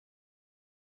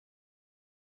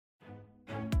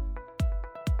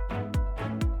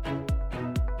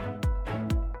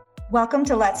Welcome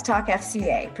to Let's Talk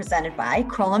FCA, presented by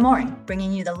Crowell Moring,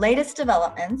 bringing you the latest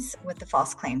developments with the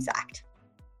False Claims Act.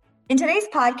 In today's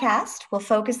podcast, we'll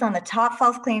focus on the top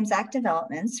False Claims Act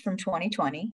developments from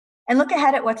 2020 and look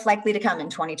ahead at what's likely to come in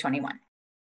 2021.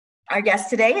 Our guest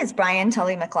today is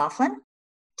Tully McLaughlin.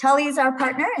 Tully is our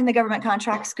partner in the Government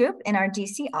Contracts Group in our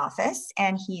DC office,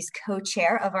 and he's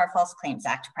co-chair of our False Claims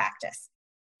Act practice.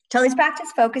 Tully's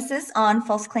practice focuses on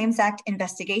False Claims Act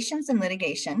investigations and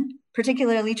litigation,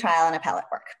 particularly trial and appellate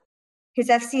work. His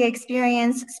FCA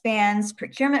experience spans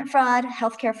procurement fraud,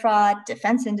 healthcare fraud,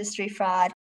 defense industry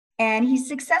fraud, and he's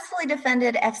successfully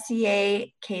defended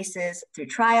FCA cases through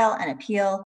trial and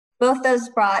appeal, both those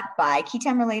brought by qui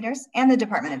tam relators and the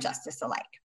Department of Justice alike.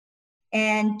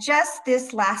 And just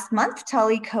this last month,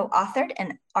 Tully co-authored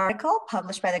an article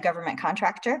published by the government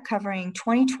contractor covering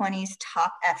 2020's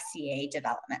top FCA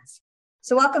developments.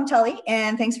 So welcome, Tully,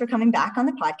 and thanks for coming back on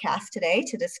the podcast today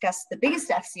to discuss the biggest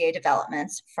FCA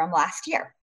developments from last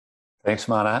year. Thanks,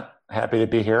 Mana. Happy to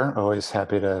be here. Always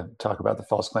happy to talk about the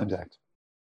False Claims Act.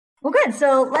 Well, good.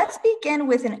 So let's begin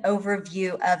with an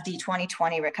overview of the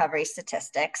 2020 recovery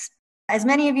statistics. As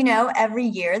many of you know, every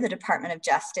year the Department of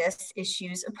Justice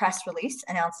issues a press release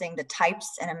announcing the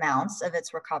types and amounts of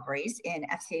its recoveries in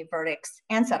FCA verdicts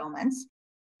and settlements.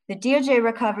 The DOJ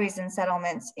recoveries and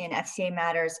settlements in FCA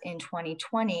matters in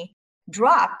 2020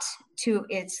 dropped to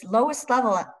its lowest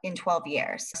level in 12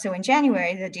 years. So in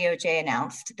January, the DOJ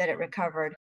announced that it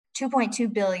recovered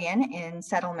 $2.2 billion in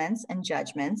settlements and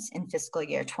judgments in fiscal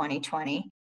year 2020.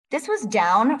 This was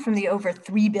down from the over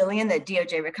 $3 billion that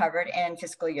DOJ recovered in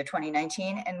fiscal year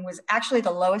 2019 and was actually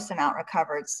the lowest amount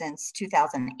recovered since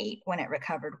 2008 when it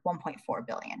recovered $1.4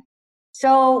 billion.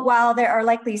 So while there are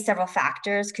likely several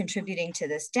factors contributing to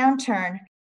this downturn,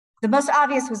 the most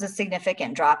obvious was a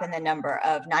significant drop in the number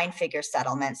of nine-figure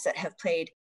settlements that have played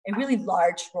a really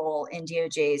large role in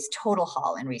DOJ's total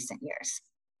haul in recent years.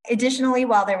 Additionally,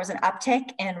 while there was an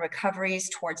uptick in recoveries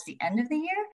towards the end of the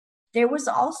year, there was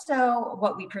also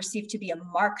what we perceive to be a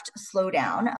marked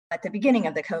slowdown at the beginning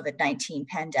of the COVID-19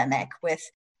 pandemic, with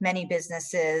many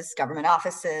businesses, government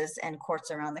offices, and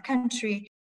courts around the country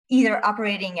either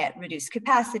operating at reduced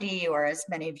capacity or, as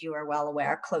many of you are well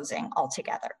aware, closing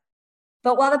altogether.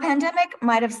 But while the pandemic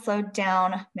might have slowed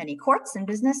down many courts and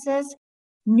businesses,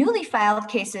 newly filed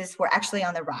cases were actually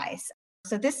on the rise.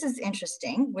 So this is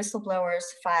interesting. Whistleblowers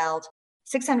filed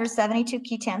 672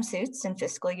 qui tam suits in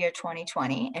fiscal year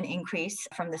 2020, an increase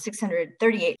from the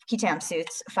 638 qui tam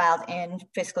suits filed in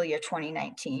fiscal year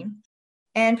 2019.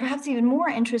 And perhaps even more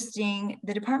interesting,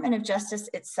 the Department of Justice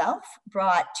itself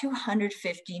brought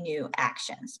 250 new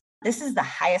actions. This is the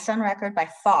highest on record by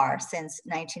far since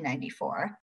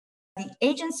 1994. The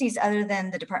agencies other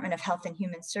than the Department of Health and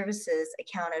Human Services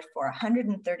accounted for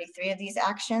 133 of these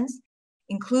actions,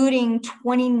 including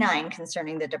 29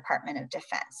 concerning the Department of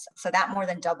Defense. So that more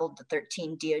than doubled the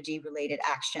 13 DoD-related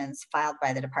actions filed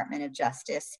by the Department of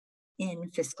Justice in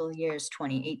fiscal years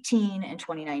 2018 and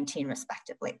 2019,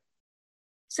 respectively.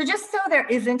 So just so there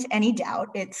isn't any doubt,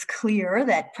 it's clear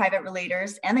that private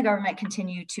relators and the government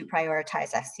continue to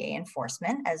prioritize FCA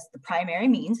enforcement as the primary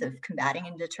means of combating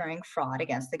and deterring fraud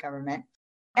against the government,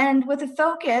 and with a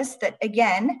focus that,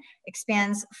 again,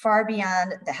 expands far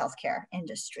beyond the healthcare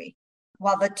industry.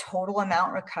 While the total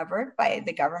amount recovered by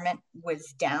the government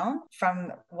was down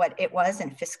from what it was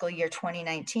in fiscal year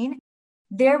 2019,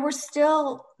 there were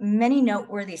still many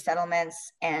noteworthy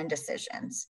settlements and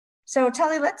decisions. So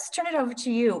Tully, let's turn it over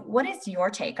to you. What is your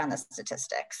take on the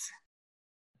statistics?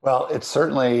 Well, it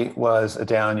certainly was a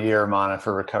down year, Mana,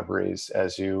 for recoveries,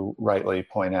 as you rightly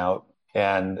point out.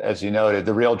 And as you noted,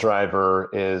 the real driver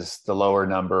is the lower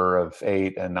number of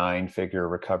 8- and 9-figure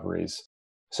recoveries.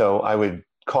 So I would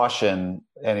caution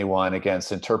anyone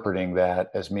against interpreting that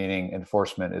as meaning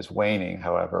enforcement is waning,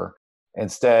 however.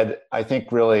 Instead, I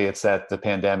think really it's that the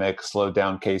pandemic slowed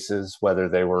down cases, whether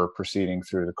they were proceeding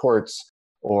through the courts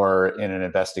or in an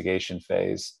investigation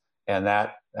phase. And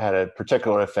that had a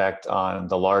particular effect on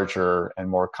the larger and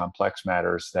more complex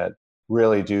matters that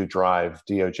really do drive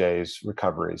DOJ's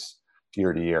recoveries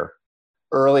year to year.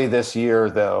 Early this year,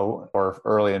 though, or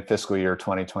early in fiscal year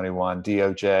 2021,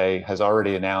 DOJ has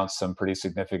already announced some pretty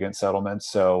significant settlements.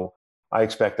 So I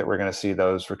expect that we're going to see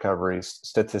those recovery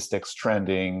statistics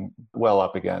trending well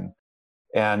up again.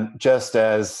 And just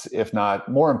as, if not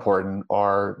more important,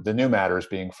 are the new matters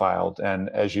being filed. And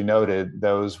as you noted,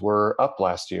 those were up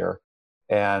last year.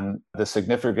 And the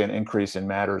significant increase in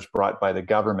matters brought by the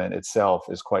government itself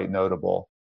is quite notable,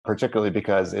 particularly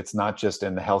because it's not just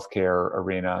in the healthcare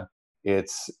arena.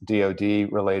 It's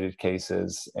DoD-related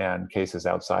cases and cases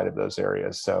outside of those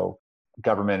areas. So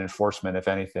government enforcement, if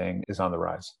anything, is on the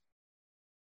rise.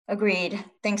 Agreed.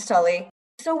 Thanks, Tully.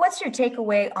 So what's your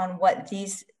takeaway on what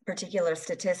these particular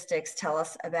statistics tell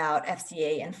us about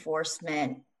FCA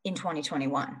enforcement in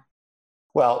 2021?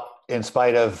 Well, in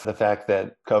spite of the fact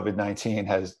that COVID-19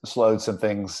 has slowed some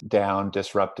things down,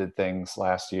 disrupted things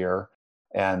last year,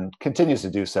 and continues to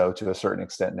do so to a certain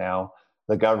extent now,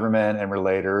 the government and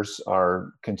relators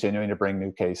are continuing to bring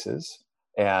new cases,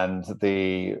 and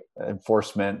the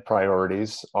enforcement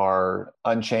priorities are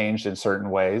unchanged in certain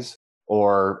ways,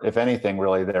 or if anything,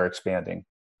 really, they're expanding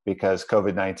because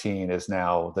COVID-19 is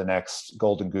now the next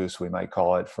golden goose, we might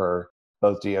call it, for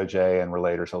both DOJ and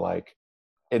relators alike.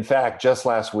 In fact, just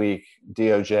last week,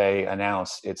 DOJ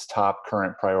announced its top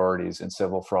current priorities in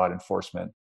civil fraud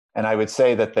enforcement. And I would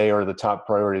say that they are the top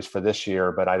priorities for this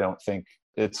year, but I don't think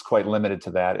it's quite limited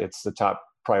to that. It's the top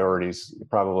priorities,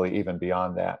 probably even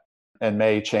beyond that, and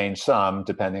may change some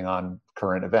depending on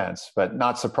current events. But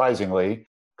not surprisingly,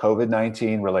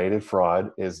 COVID-19 related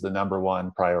fraud is the number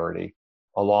one priority,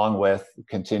 along with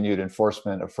continued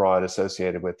enforcement of fraud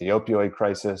associated with the opioid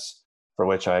crisis, for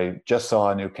which I just saw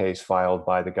a new case filed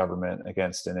by the government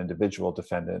against an individual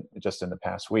defendant just in the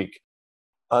past week.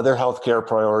 Other healthcare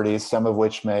priorities, some of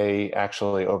which may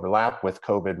actually overlap with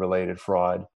COVID-related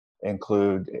fraud,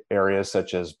 include areas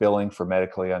such as billing for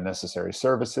medically unnecessary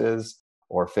services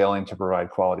or failing to provide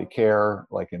quality care,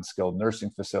 like in skilled nursing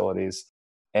facilities,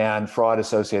 and fraud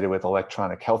associated with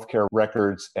electronic healthcare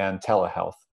records and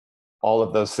telehealth. All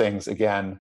of those things,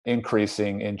 again,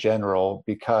 increasing in general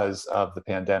because of the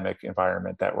pandemic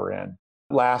environment that we're in.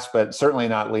 Last, but certainly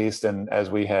not least, and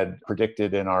as we had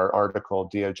predicted in our article,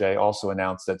 DOJ also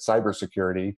announced that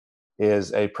cybersecurity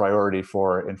is a priority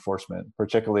for enforcement,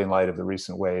 particularly in light of the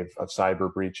recent wave of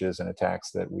cyber breaches and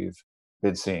attacks that we've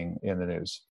been seeing in the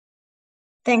news.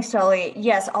 Thanks, Tully.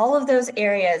 Yes, all of those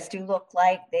areas do look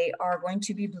like they are going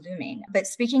to be blooming. But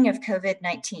speaking of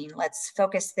COVID-19, let's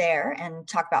focus there and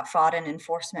talk about fraud and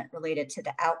enforcement related to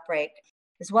the outbreak,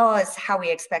 as well as how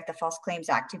we expect the False Claims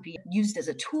Act to be used as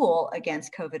a tool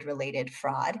against COVID-related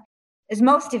fraud. As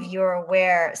most of you are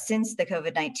aware, since the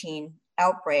COVID-19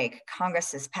 outbreak,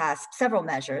 Congress has passed several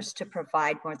measures to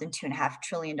provide more than $2.5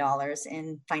 trillion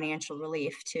in financial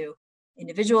relief to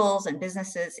individuals and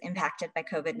businesses impacted by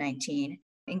COVID-19,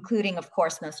 including, of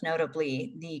course, most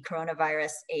notably, the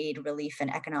Coronavirus Aid, Relief,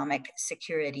 and Economic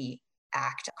Security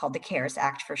Act, called the CARES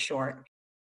Act for short.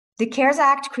 The CARES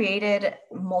Act created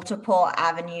multiple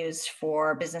avenues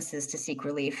for businesses to seek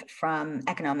relief from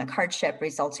economic hardship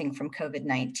resulting from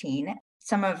COVID-19,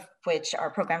 some of which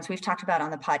are programs we've talked about on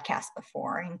the podcast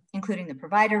before, including the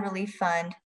Provider Relief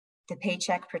Fund, the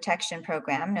Paycheck Protection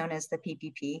Program, known as the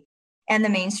PPP, and the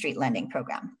Main Street Lending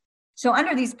Program. So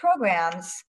under these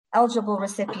programs, eligible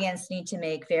recipients need to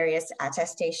make various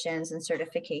attestations and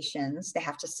certifications. They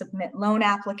have to submit loan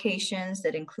applications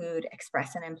that include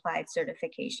express and implied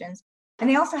certifications. And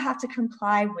they also have to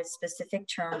comply with specific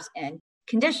terms and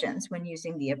conditions when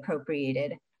using the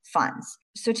appropriated funds.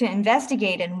 So to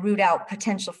investigate and root out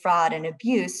potential fraud and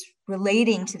abuse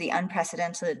relating to the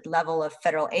unprecedented level of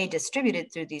federal aid distributed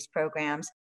through these programs,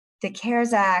 the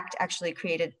CARES Act actually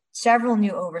created several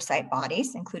new oversight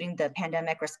bodies, including the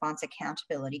Pandemic Response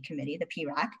Accountability Committee, the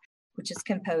PRAC, which is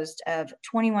composed of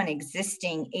 21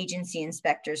 existing agency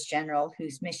inspectors general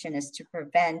whose mission is to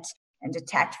prevent and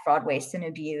detect fraud, waste, and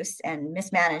abuse and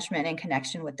mismanagement in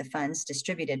connection with the funds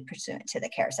distributed pursuant to the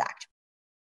CARES Act.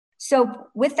 So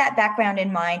with that background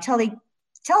in mind, tell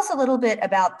us a little bit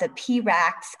about the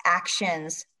PRAC's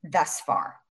actions thus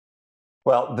far.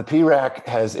 Well, the PRAC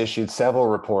has issued several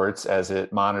reports as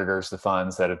it monitors the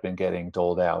funds that have been getting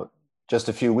doled out. Just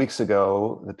a few weeks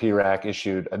ago, the PRAC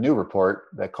issued a new report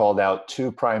that called out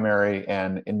two primary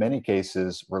and, in many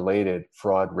cases, related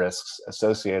fraud risks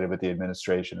associated with the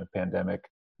administration of pandemic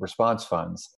response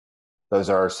funds. Those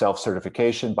are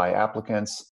self-certification by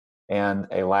applicants and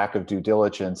a lack of due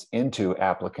diligence into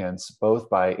applicants, both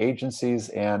by agencies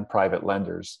and private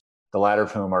lenders, the latter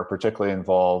of whom are particularly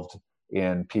involved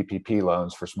in PPP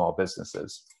loans for small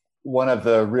businesses. One of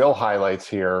the real highlights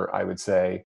here, I would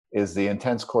say, is the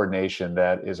intense coordination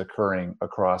that is occurring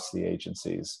across the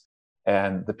agencies.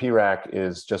 And the PRAC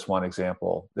is just one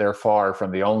example. They're far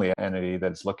from the only entity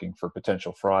that's looking for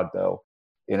potential fraud, though.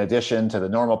 In addition to the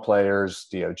normal players,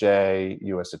 DOJ,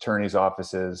 U.S. attorneys'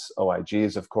 offices,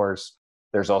 OIGs, of course,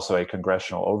 there's also a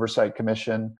Congressional Oversight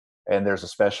Commission, and there's a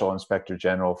Special Inspector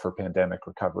General for Pandemic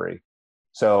Recovery.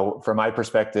 So from my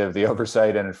perspective, the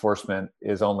oversight and enforcement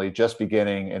is only just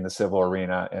beginning in the civil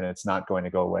arena, and it's not going to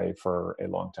go away for a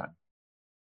long time.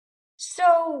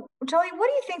 So, Tully, what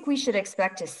do you think we should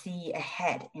expect to see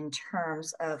ahead in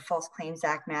terms of False Claims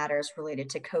Act matters related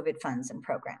to COVID funds and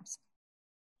programs?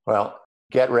 Well,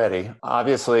 Get ready.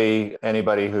 Obviously,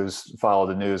 anybody who's followed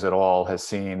the news at all has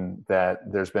seen that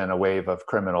there's been a wave of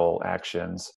criminal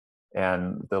actions.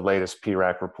 And the latest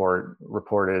PRAC report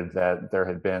reported that there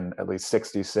had been at least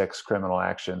 66 criminal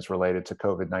actions related to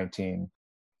COVID-19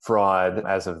 fraud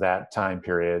as of that time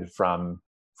period, from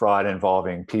fraud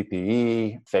involving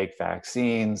PPE, fake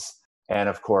vaccines, and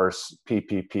of course,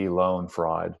 PPP loan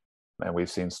fraud. And we've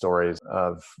seen stories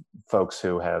of folks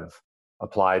who have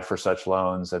applied for such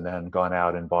loans and then gone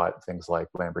out and bought things like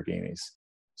Lamborghinis.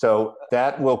 So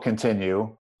that will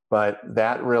continue, but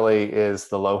that really is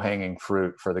the low-hanging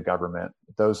fruit for the government.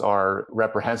 Those are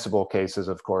reprehensible cases,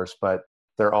 of course, but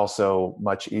they're also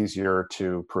much easier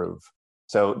to prove.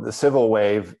 So the civil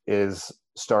wave is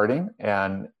starting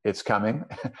and it's coming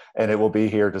and it will be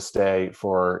here to stay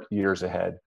for years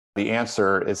ahead. The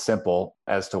answer is simple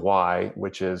as to why,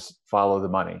 which is follow the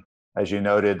money. As you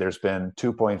noted, there's been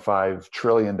 $2.5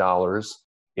 trillion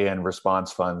in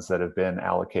response funds that have been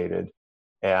allocated.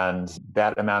 And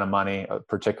that amount of money,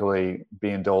 particularly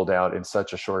being doled out in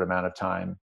such a short amount of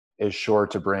time, is sure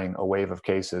to bring a wave of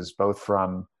cases, both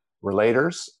from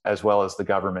relators as well as the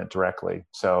government directly.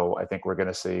 So I think we're going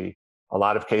to see a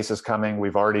lot of cases coming.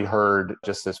 We've already heard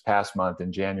just this past month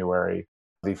in January,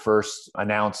 the first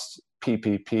announced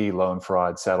PPP loan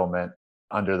fraud settlement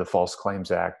under the False Claims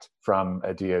Act from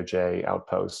a DOJ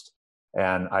outpost.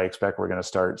 And I expect we're going to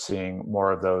start seeing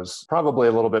more of those, probably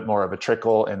a little bit more of a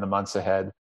trickle in the months ahead.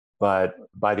 But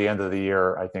by the end of the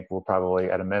year, I think we'll probably,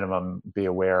 at a minimum, be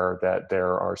aware that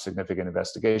there are significant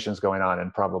investigations going on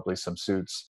and probably some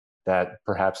suits that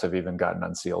perhaps have even gotten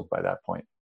unsealed by that point.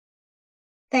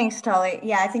 Thanks, Tully.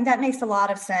 Yeah, I think that makes a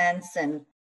lot of sense. And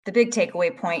the big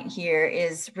takeaway point here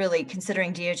is really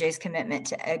considering DOJ's commitment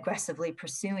to aggressively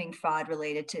pursuing fraud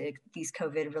related to these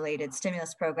COVID-related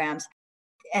stimulus programs,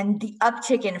 and the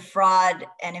uptick in fraud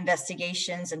and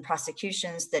investigations and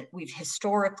prosecutions that we've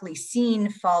historically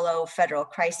seen follow federal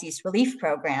crisis relief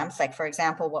programs, like, for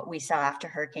example, what we saw after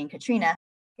Hurricane Katrina.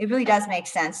 It really does make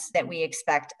sense that we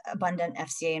expect abundant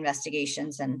FCA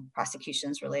investigations and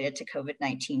prosecutions related to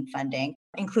COVID-19 funding,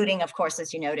 including, of course,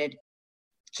 as you noted,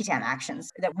 qui tam actions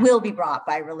that will be brought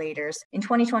by relators in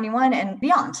 2021 and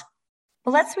beyond.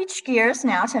 But let's switch gears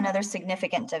now to another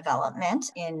significant development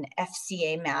in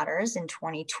FCA matters in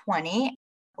 2020.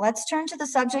 Let's turn to the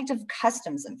subject of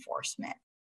customs enforcement.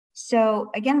 So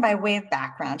again, by way of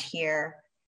background here,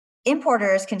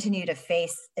 importers continue to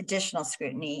face additional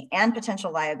scrutiny and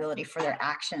potential liability for their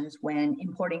actions when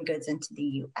importing goods into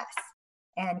the US.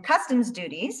 And customs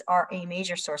duties are a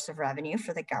major source of revenue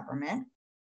for the government.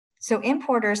 So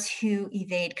importers who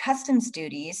evade customs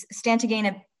duties stand to gain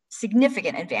a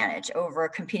significant advantage over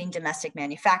competing domestic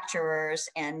manufacturers,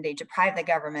 and they deprive the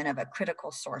government of a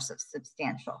critical source of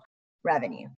substantial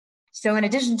revenue. So in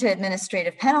addition to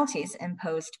administrative penalties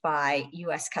imposed by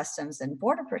US Customs and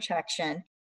Border Protection,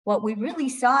 what we really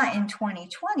saw in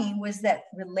 2020 was that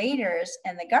relators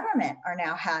and the government are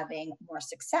now having more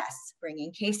success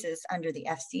bringing cases under the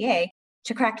FCA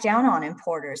to crack down on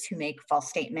importers who make false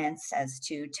statements as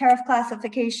to tariff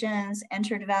classifications,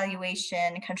 entered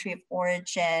valuation, country of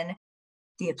origin,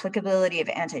 the applicability of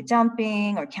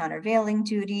anti-dumping or countervailing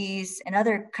duties, and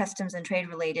other customs and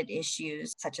trade-related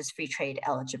issues such as free trade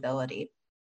eligibility.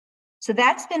 So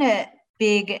that's been a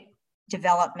big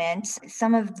development.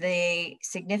 Some of the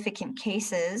significant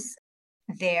cases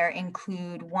there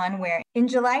include one where in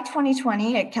July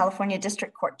 2020, a California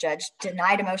district court judge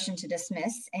denied a motion to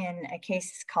dismiss in a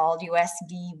case called US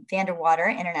v.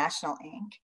 Vanderwater International,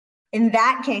 Inc. In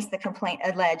that case, the complaint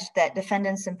alleged that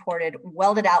defendants imported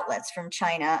welded outlets from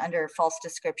China under false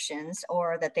descriptions,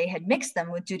 or that they had mixed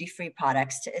them with duty-free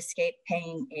products to escape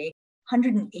paying a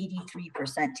 183%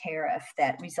 tariff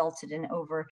that resulted in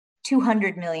over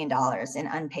 $200 million in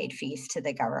unpaid fees to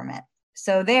the government.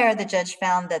 So there, the judge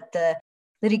found that the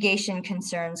litigation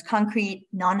concerns concrete,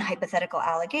 non-hypothetical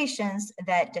allegations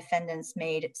that defendants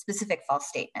made specific false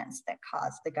statements that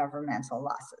caused the governmental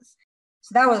losses.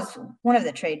 So that was one of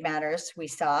the trade matters we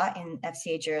saw in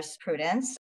FCA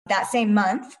jurisprudence. That same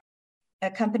month, a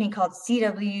company called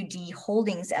CWD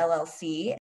Holdings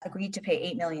LLC agreed to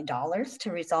pay $8 million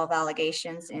to resolve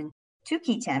allegations in two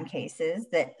qui tam cases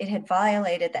that it had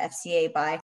violated the FCA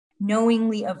by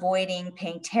knowingly avoiding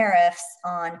paying tariffs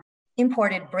on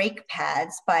imported brake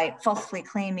pads by falsely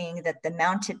claiming that the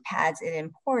mounted pads it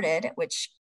imported, which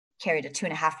carried a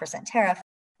 2.5% tariff,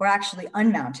 were actually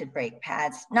unmounted brake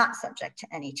pads, not subject to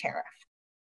any tariff.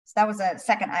 So that was a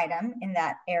second item in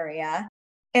that area.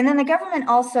 And then the government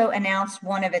also announced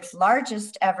one of its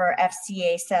largest ever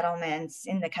FCA settlements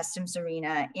in the customs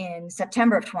arena in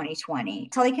September of 2020.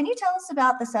 Tully, can you tell us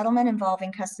about the settlement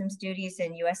involving customs duties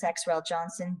in U.S. Crowell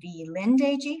Johnson v. Lind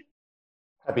AG?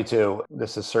 Happy to.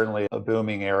 This is certainly a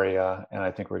booming area, and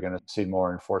I think we're going to see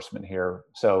more enforcement here.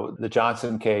 So the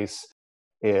Johnson case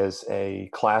is a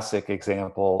classic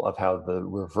example of how the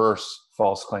reverse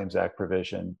False Claims Act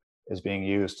provision is being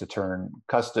used to turn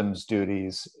customs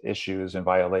duties, issues, and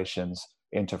violations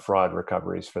into fraud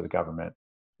recoveries for the government.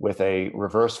 With a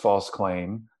reverse false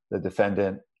claim, the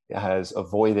defendant has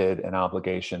avoided an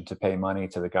obligation to pay money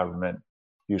to the government,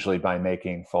 usually by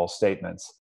making false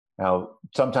statements. Now,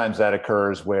 sometimes that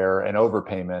occurs where an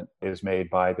overpayment is made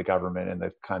by the government in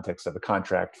the context of a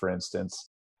contract, for instance,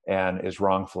 and is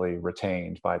wrongfully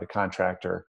retained by the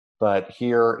contractor. But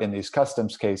here in these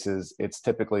customs cases, it's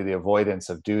typically the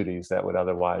avoidance of duties that would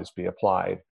otherwise be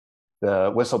applied.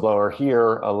 The whistleblower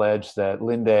here alleged that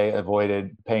Linde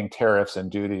avoided paying tariffs and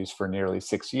duties for nearly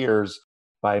 6 years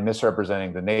by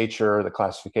misrepresenting the nature, the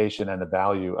classification, and the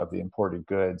value of the imported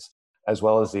goods, as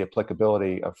well as the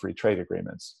applicability of free trade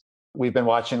agreements. We've been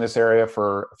watching this area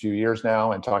for a few years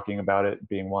now and talking about it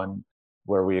being one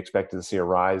where we expected to see a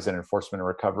rise in enforcement and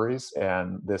recoveries,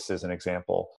 and this is an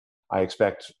example. I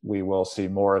expect we will see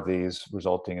more of these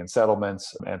resulting in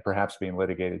settlements and perhaps being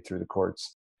litigated through the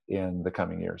courts in the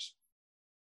coming years.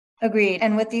 Agreed.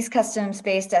 And with these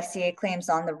customs-based FCA claims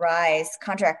on the rise,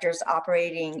 contractors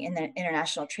operating in the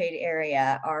international trade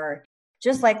area are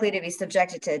just likely to be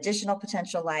subjected to additional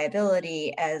potential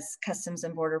liability as Customs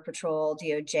and Border Patrol,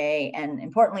 DOJ, and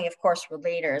importantly, of course,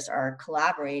 relators are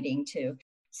collaborating to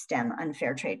stem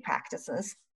unfair trade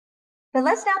practices. But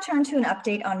let's now turn to an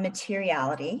update on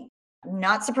materiality.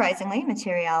 Not surprisingly,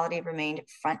 materiality remained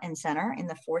front and center in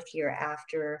the fourth year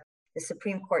after the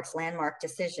Supreme Court's landmark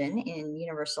decision in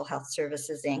Universal Health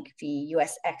Services, Inc. v.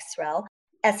 U.S. Crowell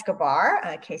Escobar,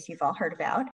 a case you've all heard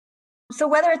about. So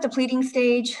whether at the pleading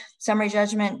stage, summary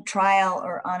judgment, trial,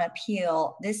 or on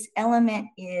appeal, this element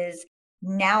is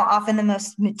now often the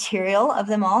most material of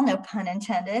them all, no pun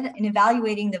intended, in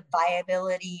evaluating the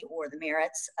viability or the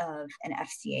merits of an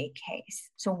FCA case.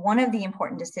 So one of the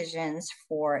important decisions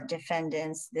for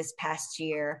defendants this past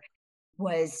year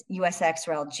was U.S.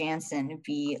 Crowell Johnson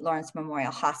v. Lawrence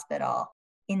Memorial Hospital.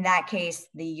 In that case,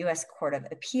 the U.S. Court of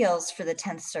Appeals for the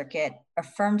 10th Circuit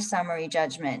affirmed summary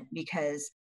judgment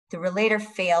because the relator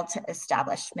failed to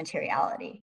establish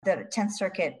materiality. The 10th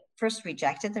Circuit first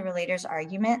rejected the relator's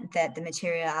argument that the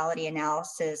materiality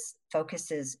analysis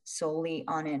focuses solely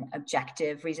on an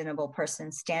objective, reasonable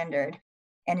person standard.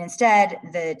 And instead,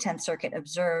 the 10th Circuit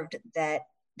observed that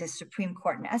the Supreme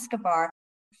Court in Escobar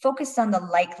focused on the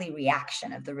likely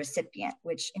reaction of the recipient,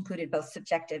 which included both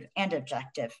subjective and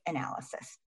objective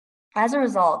analysis. As a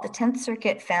result, the 10th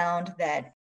Circuit found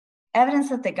that evidence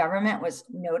that the government was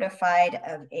notified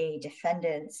of a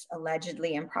defendant's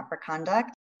allegedly improper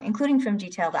conduct, including from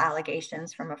detailed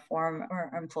allegations from a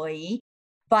former employee,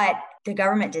 but the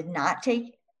government did not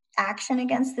take action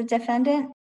against the defendant,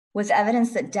 was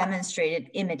evidence that demonstrated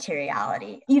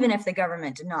immateriality, even if the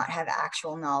government did not have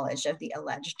actual knowledge of the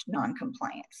alleged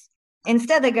noncompliance.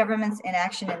 Instead, the government's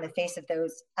inaction in the face of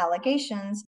those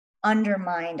allegations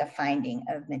undermined a finding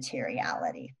of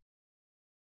materiality.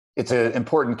 It's an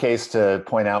important case to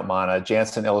point out, Mana.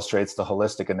 Jansen illustrates the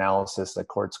holistic analysis that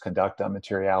courts conduct on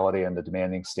materiality and the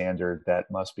demanding standard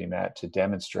that must be met to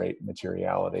demonstrate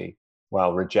materiality,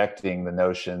 while rejecting the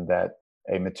notion that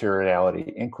a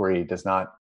materiality inquiry does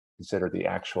not consider the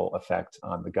actual effect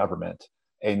on the government.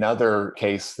 Another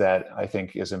case that I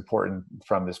think is important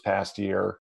from this past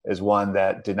year is one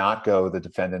that did not go the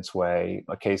defendant's way,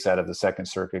 a case out of the Second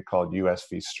Circuit called U.S.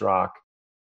 v. Strzok,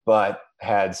 but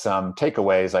had some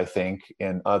takeaways, I think,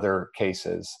 in other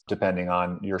cases, depending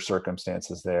on your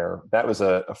circumstances there. That was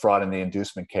a fraud in the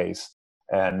inducement case.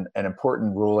 And an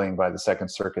important ruling by the Second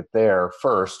Circuit there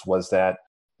first was that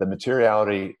the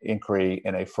materiality inquiry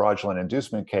in a fraudulent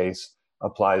inducement case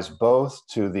applies both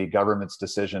to the government's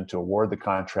decision to award the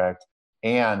contract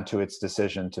and to its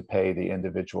decision to pay the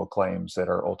individual claims that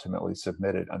are ultimately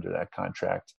submitted under that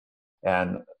contract.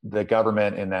 And the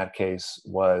government in that case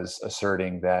was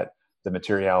asserting that the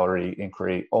materiality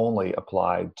inquiry only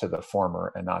applied to the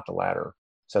former and not the latter.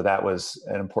 So that was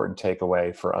an important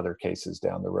takeaway for other cases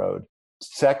down the road.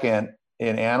 Second,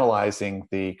 in analyzing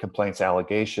the complaint's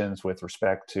allegations with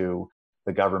respect to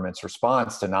the government's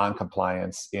response to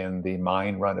noncompliance in the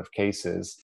mine run of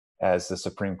cases, as the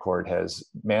Supreme Court has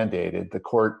mandated, the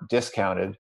court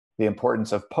discounted the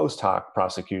importance of post hoc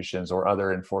prosecutions or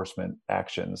other enforcement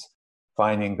actions,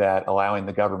 finding that allowing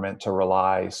the government to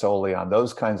rely solely on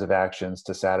those kinds of actions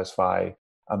to satisfy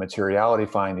a materiality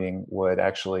finding would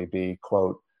actually be,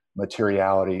 quote,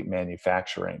 materiality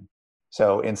manufacturing.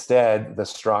 So instead, the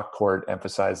Strzok court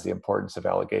emphasized the importance of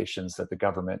allegations that the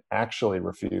government actually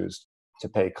refused to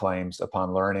pay claims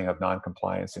upon learning of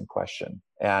noncompliance in question.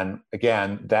 And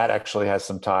again, that actually has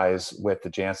some ties with the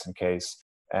Janssen case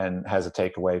and has a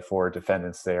takeaway for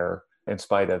defendants there, in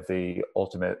spite of the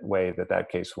ultimate way that that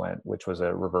case went, which was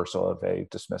a reversal of a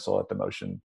dismissal at the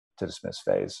motion to dismiss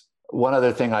phase. One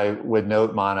other thing I would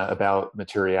note, Mana, about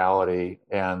materiality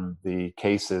and the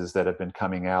cases that have been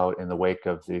coming out in the wake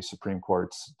of the Supreme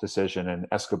Court's decision in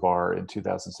Escobar in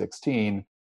 2016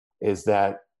 is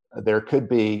that there could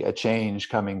be a change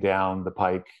coming down the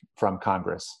pike from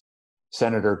Congress.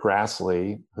 Senator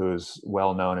Grassley, who's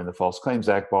well known in the False Claims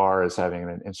Act bar as having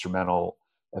an instrumental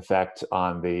effect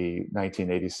on the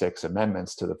 1986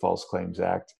 amendments to the False Claims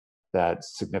Act that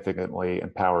significantly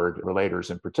empowered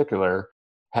relators in particular,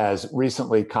 has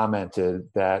recently commented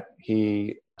that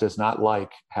he does not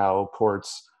like how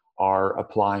courts are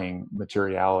applying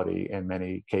materiality in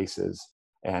many cases,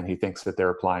 and he thinks that they're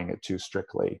applying it too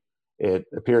strictly. It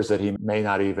appears that he may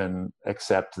not even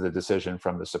accept the decision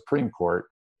from the Supreme Court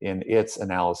in its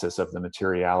analysis of the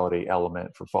materiality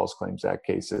element for False Claims Act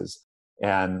cases,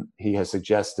 and he has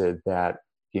suggested that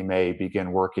he may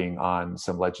begin working on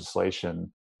some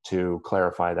legislation to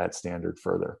clarify that standard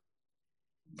further.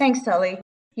 Thanks, Tully.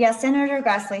 Yeah, Senator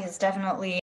Grassley has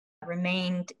definitely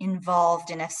remained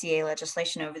involved in FCA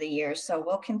legislation over the years, so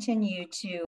we'll continue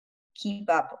to keep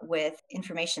up with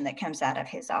information that comes out of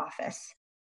his office.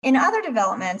 In other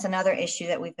developments, another issue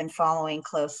that we've been following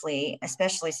closely,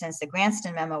 especially since the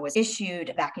Granston memo was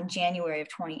issued back in January of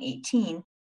 2018,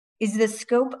 is the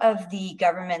scope of the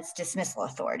government's dismissal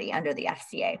authority under the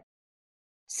FCA.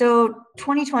 So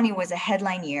 2020 was a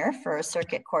headline year for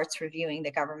circuit courts reviewing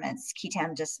the government's qui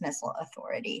tam dismissal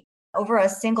authority. Over a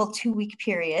single 2-week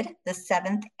period, the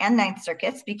 7th and 9th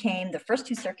circuits became the first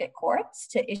 2 circuit courts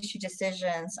to issue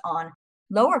decisions on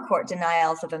lower court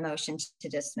denials of a motion to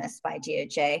dismiss by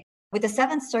DOJ, with the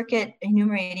 7th Circuit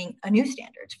enumerating a new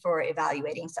standard for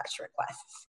evaluating such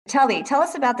requests. Tully, tell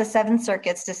us about the 7th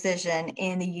Circuit's decision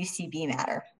in the UCB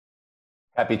matter.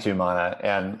 Happy to, Mana.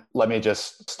 And let me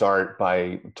just start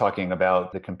by talking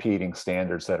about the competing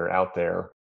standards that are out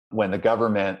there. When the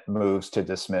government moves to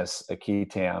dismiss a qui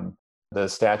tam, the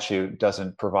statute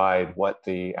doesn't provide what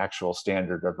the actual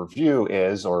standard of review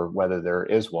is or whether there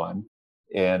is one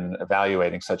in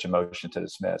evaluating such a motion to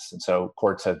dismiss. And so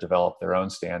courts have developed their own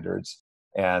standards.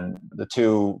 And the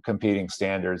 2 competing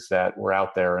standards that were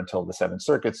out there until the 7th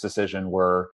Circuit's decision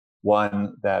were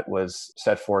one that was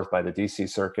set forth by the DC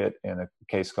Circuit in a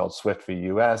case called Swift v.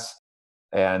 US.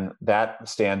 And that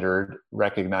standard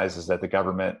recognizes that the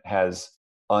government has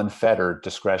unfettered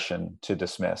discretion to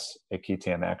dismiss a qui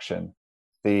tam action.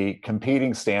 The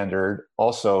competing standard,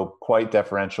 also quite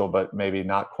deferential, but maybe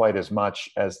not quite as much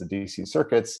as the DC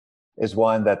Circuits, is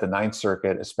one that the 9th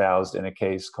Circuit espoused in a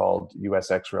case called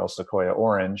US ex rel Sequoia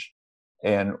Orange,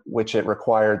 in which it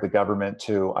required the government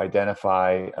to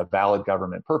identify a valid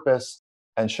government purpose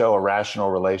and show a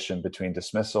rational relation between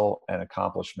dismissal and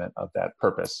accomplishment of that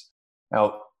purpose.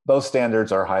 Now, those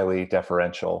standards are highly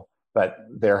deferential, but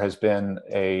there has been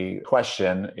a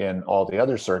question in all the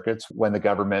other circuits when the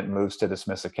government moves to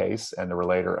dismiss a case and the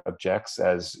relator objects,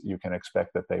 as you can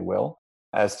expect that they will,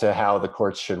 as to how the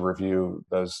courts should review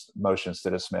those motions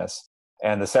to dismiss.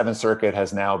 And the 7th Circuit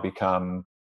has now become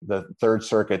the 3rd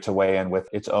Circuit to weigh in with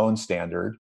its own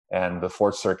standard, and the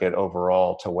 4th Circuit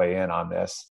overall to weigh in on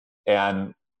this.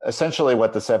 And essentially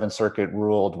what the 7th Circuit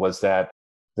ruled was that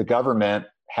the government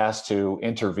has to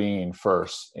intervene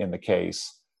first in the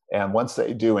case. And once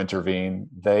they do intervene,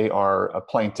 they are a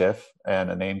plaintiff and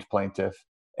a named plaintiff,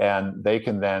 and they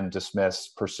can then dismiss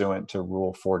pursuant to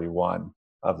Rule 41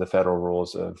 of the Federal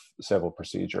Rules of Civil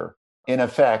Procedure. In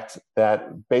effect,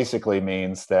 that basically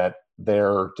means that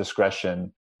their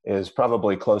discretion is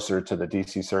probably closer to the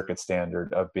DC Circuit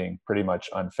standard of being pretty much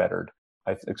unfettered.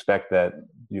 I expect that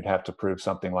you'd have to prove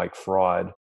something like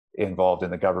fraud involved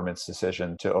in the government's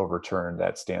decision to overturn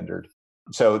that standard.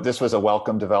 So this was a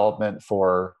welcome development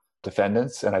for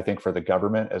defendants, and I think for the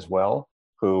government as well,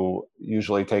 who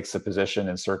usually takes the position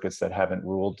in circuits that haven't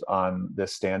ruled on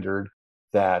this standard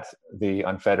that the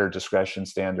unfettered discretion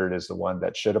standard is the one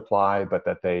that should apply, but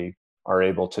that they are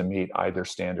able to meet either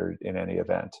standard in any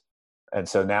event. And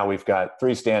so now we've got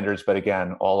 3 standards, but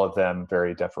again, all of them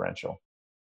very deferential.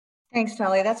 Thanks,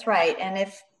 Tully. That's right. And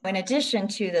if, in addition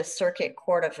to the Circuit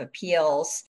Court of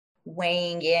Appeals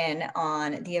weighing in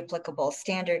on the applicable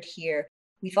standard here,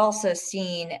 we've also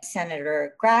seen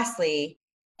Senator Grassley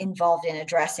involved in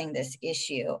addressing this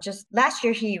issue. Just last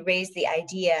year, he raised the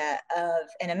idea of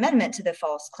an amendment to the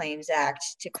False Claims Act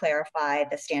to clarify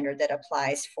the standard that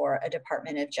applies for a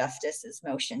Department of Justice's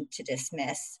motion to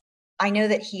dismiss. I know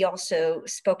that he also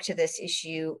spoke to this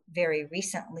issue very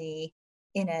recently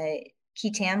in a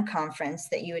KETAM conference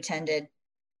that you attended.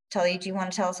 Tully, do you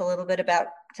want to tell us a little bit about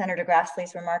Senator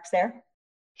Grassley's remarks there?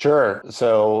 Sure.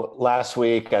 So last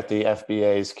week at the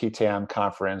FBA's KETAM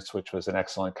conference, which was an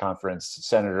excellent conference,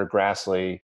 Senator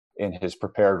Grassley, in his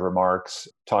prepared remarks,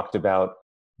 talked about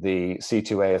the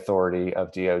C2A authority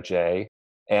of DOJ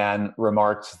and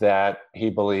remarked that he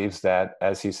believes that,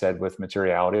 as he said with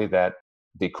materiality, that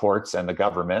the courts and the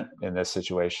government in this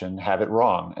situation have it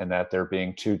wrong and that they're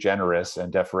being too generous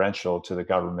and deferential to the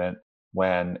government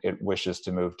when it wishes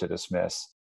to move to dismiss.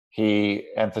 He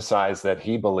emphasized that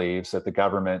he believes that the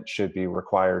government should be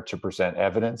required to present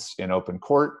evidence in open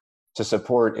court to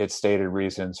support its stated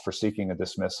reasons for seeking a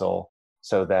dismissal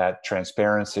so that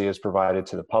transparency is provided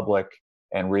to the public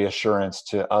and reassurance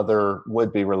to other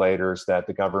would-be relators that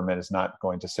the government is not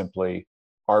going to simply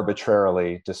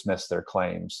arbitrarily dismiss their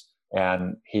claims.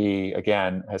 And he,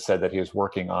 again, has said that he is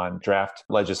working on draft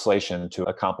legislation to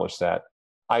accomplish that.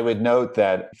 I would note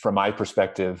that from my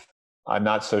perspective, I'm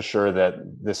not so sure that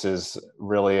this is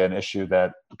really an issue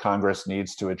that Congress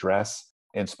needs to address,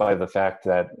 in spite of the fact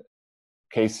that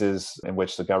cases in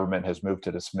which the government has moved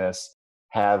to dismiss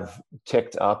have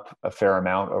ticked up a fair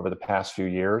amount over the past few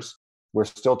years. We're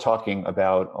still talking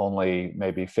about only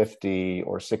maybe 50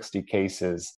 or 60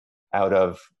 cases out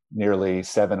of nearly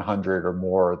 700 or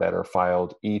more that are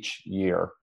filed each year.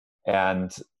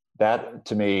 And that,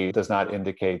 to me, does not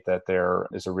indicate that there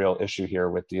is a real issue here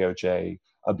with DOJ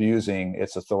abusing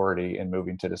its authority in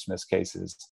moving to dismiss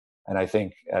cases. And I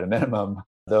think, at a minimum,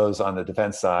 those on the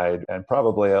defense side, and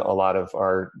probably a lot of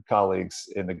our colleagues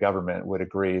in the government, would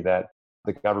agree that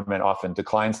the government often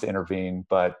declines to intervene,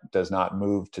 but does not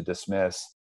move to dismiss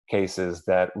cases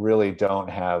that really don't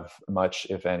have much,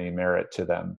 if any, merit to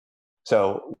them.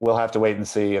 So we'll have to wait and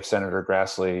see if Senator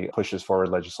Grassley pushes forward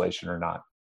legislation or not.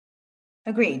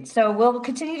 Agreed. So we'll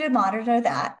continue to monitor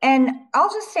that. And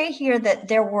I'll just say here that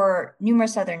there were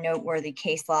numerous other noteworthy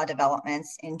case law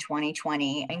developments in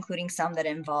 2020, including some that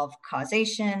involve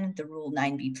causation, the Rule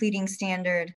 9b pleading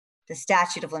standard, the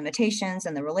statute of limitations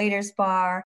and the relators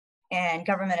bar, and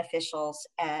government officials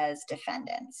as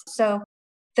defendants. So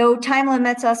though time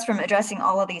limits us from addressing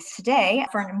all of these today,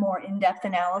 for a more in-depth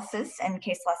analysis and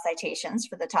case law citations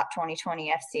for the top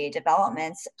 2020 FCA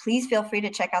developments, please feel free to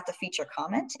check out the feature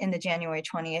comment in the January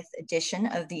 20th edition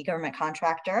of The Government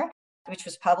Contractor, which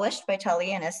was published by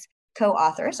Tully and his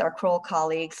co-authors, our Crowell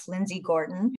colleagues, Lindsay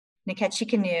Gordon,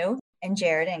 Nkechi Kanu, and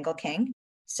Jared Engelking.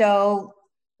 So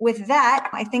with that,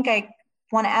 I think I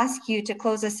want to ask you to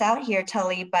close us out here,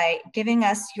 Tully, by giving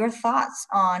us your thoughts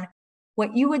on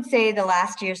what you would say the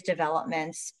last year's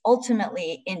developments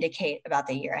ultimately indicate about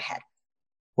the year ahead.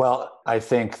 Well, I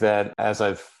think that, as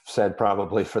I've said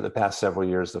probably for the past several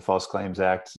years, the False Claims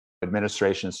Act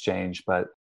administrations change, but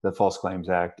the False Claims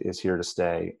Act is here to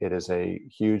stay. It is a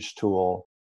huge tool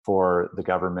for the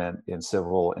government in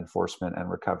civil enforcement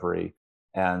and recovery.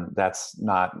 And that's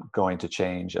not going to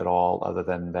change at all, other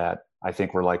than that I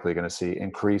think we're likely going to see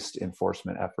increased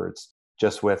enforcement efforts,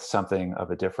 just with something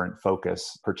of a different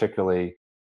focus, particularly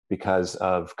because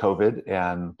of COVID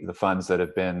and the funds that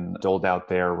have been doled out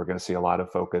there. We're going to see a lot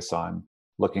of focus on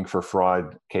looking for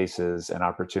fraud cases and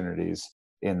opportunities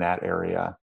in that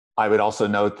area. I would also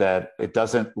note that it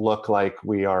doesn't look like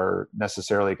we are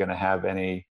necessarily going to have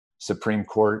any Supreme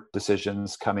Court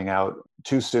decisions coming out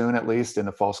too soon, at least in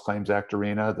the False Claims Act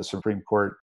arena. The Supreme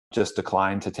Court just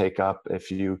declined to take up a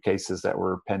few cases that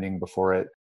were pending before it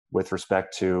with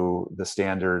respect to the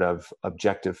standard of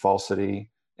objective falsity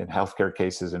in healthcare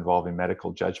cases involving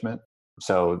medical judgment.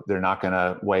 So they're not going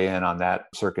to weigh in on that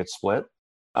circuit split.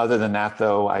 Other than that,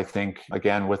 though, I think,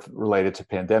 again, with related to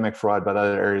pandemic fraud, but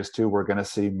other areas too, we're going to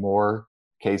see more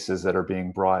cases that are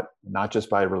being brought, not just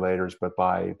by relators, but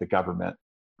by the government.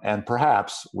 And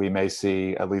perhaps we may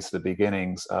see at least the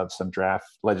beginnings of some draft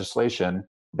legislation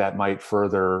that might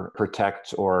further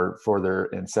protect or further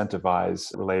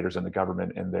incentivize relators and the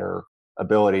government in their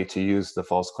ability to use the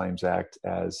False Claims Act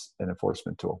as an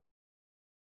enforcement tool.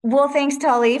 Well, thanks,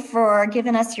 Tully, for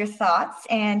giving us your thoughts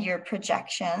and your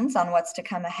projections on what's to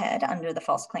come ahead under the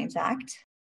False Claims Act.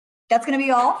 That's going to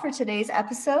be all for today's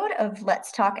episode of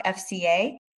Let's Talk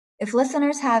FCA. If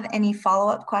listeners have any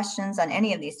follow-up questions on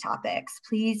any of these topics,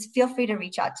 please feel free to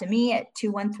reach out to me at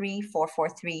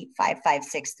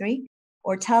 213-443-5563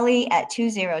 or Tully at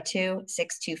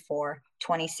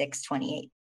 202-624-2628.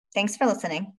 Thanks for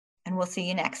listening, and we'll see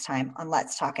you next time on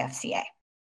Let's Talk FCA.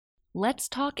 Let's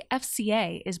Talk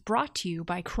FCA is brought to you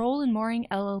by Crowell Moring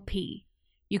LLP.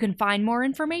 You can find more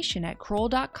information at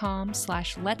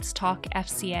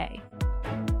crowell.com/letstalkfca.